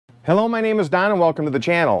Hello, my name is Don and welcome to the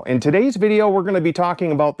channel. In today's video, we're going to be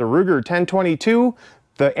talking about the Ruger 1022,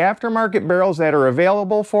 the aftermarket barrels that are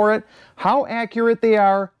available for it, how accurate they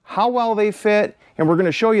are, how well they fit, and we're going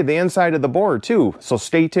to show you the inside of the bore too, so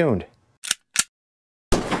stay tuned.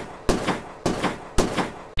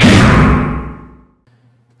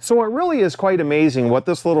 So it really is quite amazing what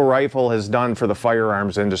this little rifle has done for the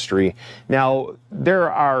firearms industry. Now,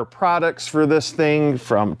 there are products for this thing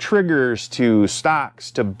from triggers to stocks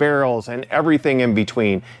to barrels and everything in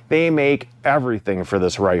between. They make everything for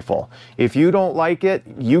this rifle. If you don't like it,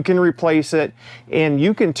 you can replace it, and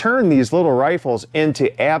you can turn these little rifles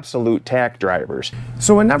into absolute tack drivers.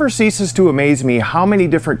 So it never ceases to amaze me how many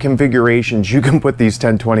different configurations you can put these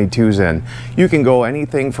 1022s in. You can go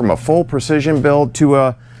anything from a full precision build to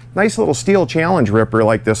a nice little steel challenge ripper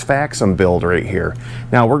like this Faxum build right here.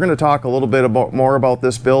 Now we're going to talk a little bit more about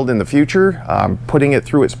this build in the future, putting it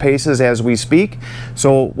through its paces as we speak.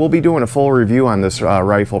 So we'll be doing a full review on this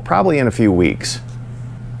rifle probably in a few weeks.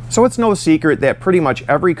 So it's no secret that pretty much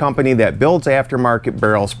every company that builds aftermarket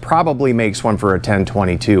barrels probably makes one for a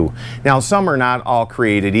 1022. Now some are not all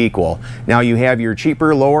created equal. Now you have your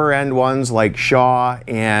cheaper lower end ones like Shaw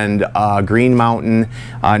and Green Mountain.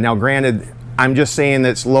 Now granted, I'm just saying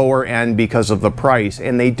that's lower end because of the price,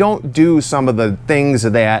 and they don't do some of the things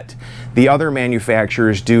that the other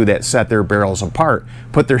manufacturers do that set their barrels apart,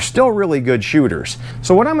 but they're still really good shooters.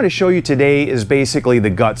 So what I'm going to show you today is basically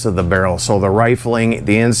the guts of the barrel. So the rifling,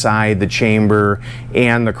 the inside, the chamber,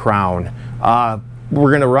 and the crown.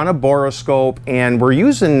 We're going to run a borescope, and we're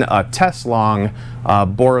using a Teslong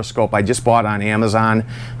borescope I just bought on Amazon.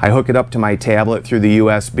 I hook it up to my tablet through the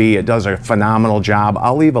USB. It does a phenomenal job.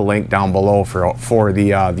 I'll leave a link down below for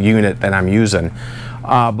the unit that I'm using.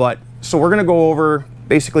 So we're going to go over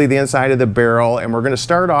basically the inside of the barrel, and we're going to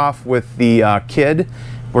start off with the KIDD.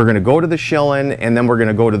 We're going to go to the SHILEN, and then we're going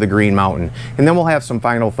to go to the Green Mountain, and then we'll have some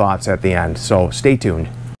final thoughts at the end. So stay tuned.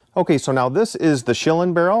 Okay, so now this is the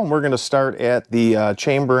SHILEN barrel, and we're going to start at the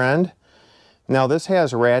chamber end. Now this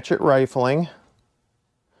has ratchet rifling.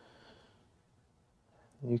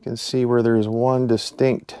 You can see where there's one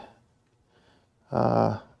distinct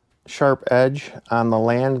sharp edge on the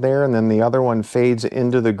land there, and then the other one fades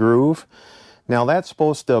into the groove. Now that's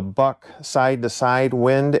supposed to buck side to side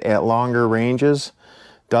wind at longer ranges.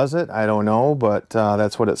 Does it? I don't know, but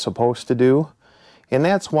that's what it's supposed to do. And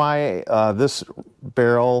that's why this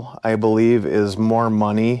barrel, I believe, is more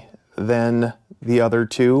money than the other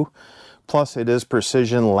two. Plus, it is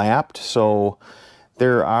precision lapped, so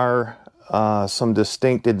there are some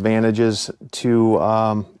distinct advantages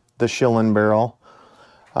to the SHILEN barrel.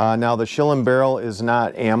 Now, the SHILEN barrel is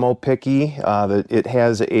not ammo picky. It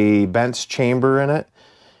has a bench chamber in it.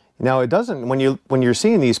 Now, it doesn't, when you're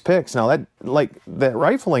seeing these pics, now that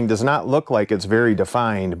rifling does not look like it's very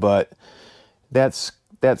defined, but that's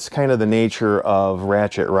kind of the nature of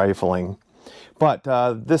ratchet rifling. But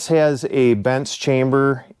this has a bench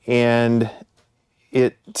chamber, and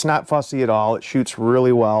it's not fussy at all. It shoots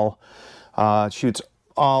really well. It shoots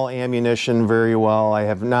all ammunition very well. I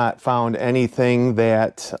have not found anything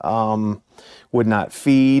that would not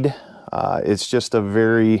feed. It's just a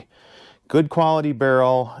very good quality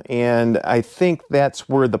barrel, and I think that's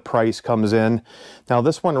where the price comes in. Now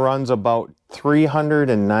this one runs about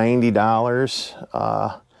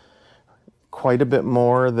 $390, quite a bit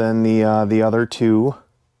more than the other two.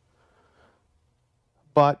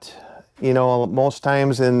 But you know, most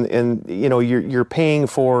times you know, you're paying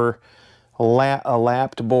for a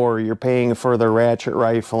lapped bore, you're paying for the ratchet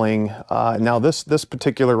rifling. Now this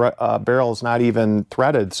particular barrel is not even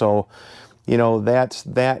threaded, so you know, that's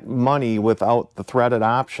that money without the threaded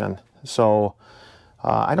option. So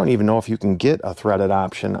I don't even know if you can get a threaded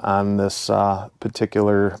option on this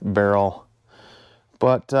particular barrel.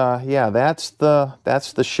 But yeah, that's the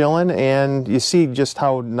SHILEN, and you see just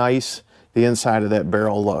how nice the inside of that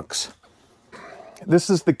barrel looks. This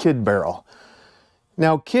is the KIDD barrel.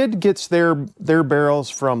 Now KIDD gets their barrels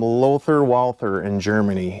from Lothar Walther in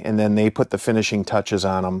Germany, and then they put the finishing touches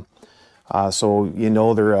on them. So you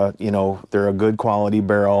know they're a good quality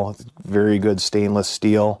barrel, very good stainless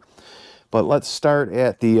steel. But let's start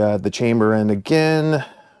at the chamber end again.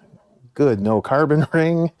 Good, no carbon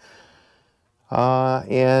ring.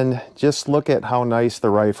 And just look at how nice the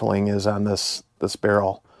rifling is on this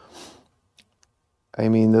barrel. I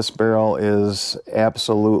mean, this barrel is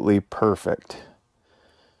absolutely perfect.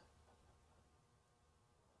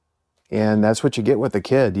 And that's what you get with the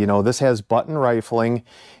KIDD. You know, this has button rifling,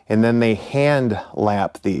 and then they hand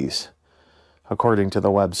lap these, according to the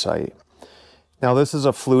website. Now this is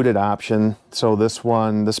a fluted option, so this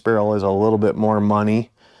barrel is a little bit more money.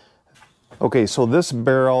 Okay, so this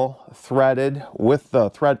barrel threaded with the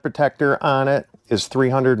thread protector on it is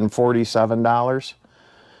 $347.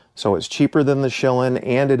 So it's cheaper than the Schillen,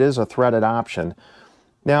 and it is a threaded option.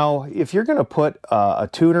 Now, if you're going to put a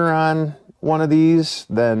tuner on one of these,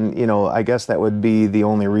 then, you know, I guess that would be the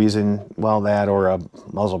only reason. Well, that or a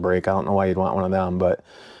muzzle brake. I don't know why you'd want one of them, but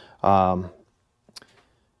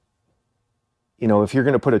you know, if you're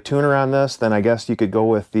going to put a tuner on this, then I guess you could go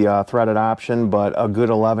with the threaded option, but a good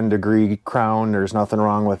 11-degree crown, there's nothing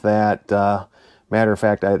wrong with that. Matter of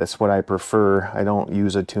fact, that's what I prefer. I don't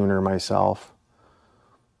use a tuner myself.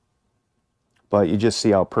 But you just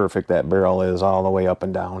see how perfect that barrel is all the way up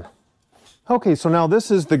and down. Okay, so now this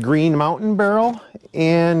is the Green Mountain barrel,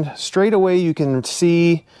 and straight away you can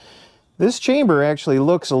see this chamber actually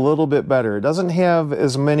looks a little bit better. It doesn't have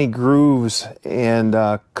as many grooves and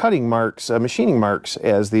cutting marks, machining marks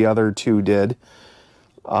as the other two did.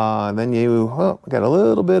 Then you got a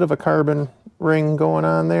little bit of a carbon ring going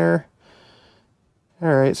on there.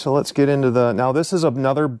 All right, so let's get into now this is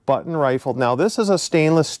another button rifle. Now this is a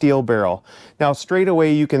stainless steel barrel. Now straight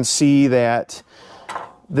away you can see that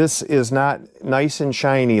this is not nice and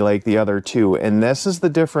shiny like the other two, and this is the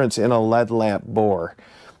difference in a lead lap bore.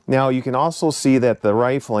 Now you can also see that the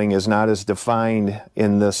rifling is not as defined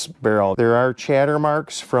in this barrel. There are chatter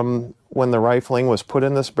marks from when the rifling was put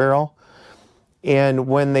in this barrel, and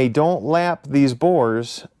when they don't lap these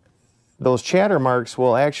bores, those chatter marks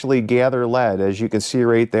will actually gather lead. As you can see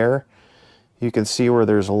right there, you can see where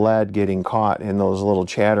there's lead getting caught in those little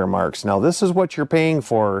chatter marks. Now this is what you're paying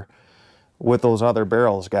for with those other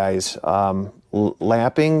barrels, guys.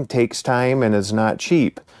 Lapping takes time and is not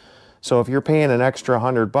cheap. So if you're paying an extra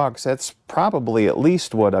 $100, that's probably at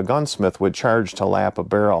least what a gunsmith would charge to lap a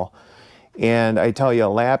barrel. And I tell you,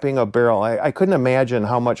 lapping a barrel, I couldn't imagine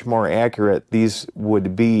how much more accurate these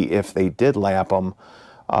would be if they did lap them.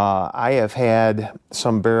 I have had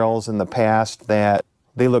some barrels in the past that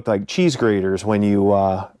they looked like cheese graters when you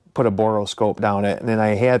put a boroscope down it. And then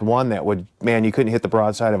I had one that would, man, you couldn't hit the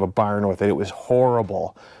broadside of a barn with it. It was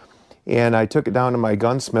horrible. And I took it down to my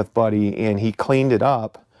gunsmith buddy, and he cleaned it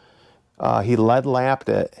up. He lead lapped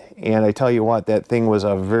it, and I tell you what, that thing was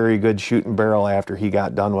a very good shooting barrel after he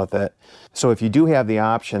got done with it. So if you do have the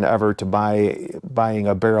option ever to buying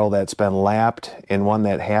a barrel that's been lapped and one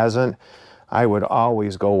that hasn't, I would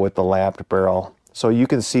always go with the lapped barrel. So you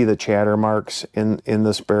can see the chatter marks in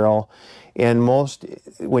this barrel, and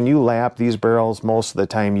when you lap these barrels, most of the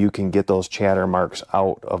time you can get those chatter marks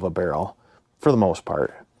out of a barrel for the most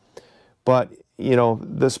part. But you know,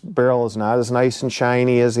 this barrel is not as nice and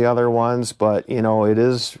shiny as the other ones, but, you know, it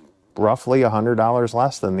is roughly $100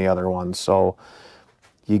 less than the other ones. So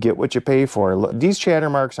you get what you pay for. These chatter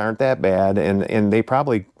marks aren't that bad, and they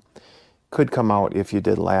probably could come out if you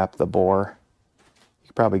did lap the bore. You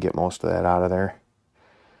could probably get most of that out of there.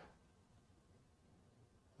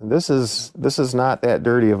 This is not that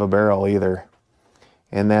dirty of a barrel either.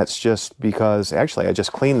 And that's just because, actually, I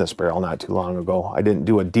just cleaned this barrel not too long ago. I didn't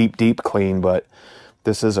do a deep clean, but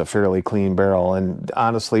this is a fairly clean barrel. And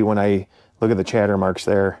honestly, when I look at the chatter marks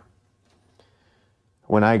there,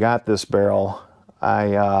 when I got this barrel,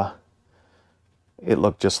 it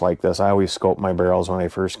looked just like this. I always scope my barrels when I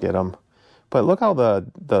first get them. But look how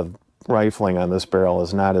the rifling on this barrel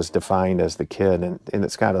is not as defined as the KIDD, and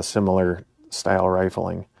it's got a similar style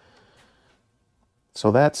rifling.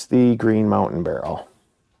 So that's the Green Mountain barrel.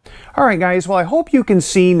 All right, guys, well, I hope you can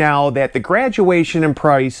see now that the graduation in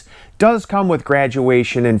price does come with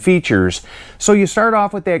graduation in features. So you start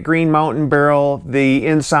off with that Green Mountain barrel. The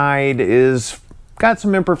inside is got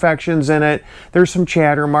some imperfections in it. There's some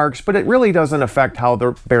chatter marks, but it really doesn't affect how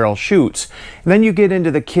the barrel shoots. And then you get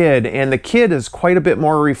into the KIDD, and the KIDD is quite a bit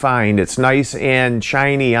more refined. It's nice and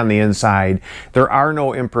shiny on the inside. There are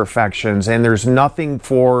no imperfections, and there's nothing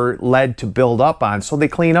for lead to build up on, so they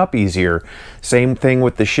clean up easier. Same thing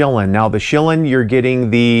with the Schillen. Now the Schillen, you're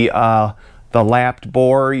getting the lapped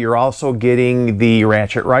bore. You're also getting the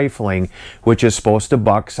ratchet rifling, which is supposed to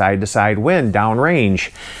buck side-to-side wind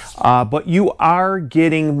downrange. But you are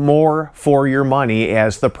getting more for your money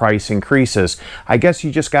as the price increases. I guess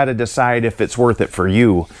you just got to decide if it's worth it for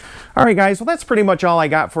you. All right, guys, well, that's pretty much all I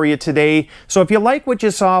got for you today. So if you like what you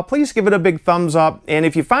saw, please give it a big thumbs up. And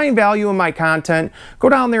if you find value in my content, go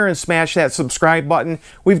down there and smash that subscribe button.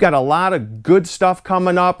 We've got a lot of good stuff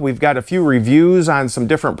coming up. We've got a few reviews on some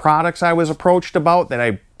different products I was approached about that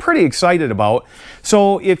I'm pretty excited about.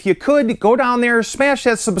 So if you could, go down there, smash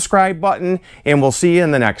that subscribe button, and we'll see you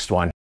in the next one.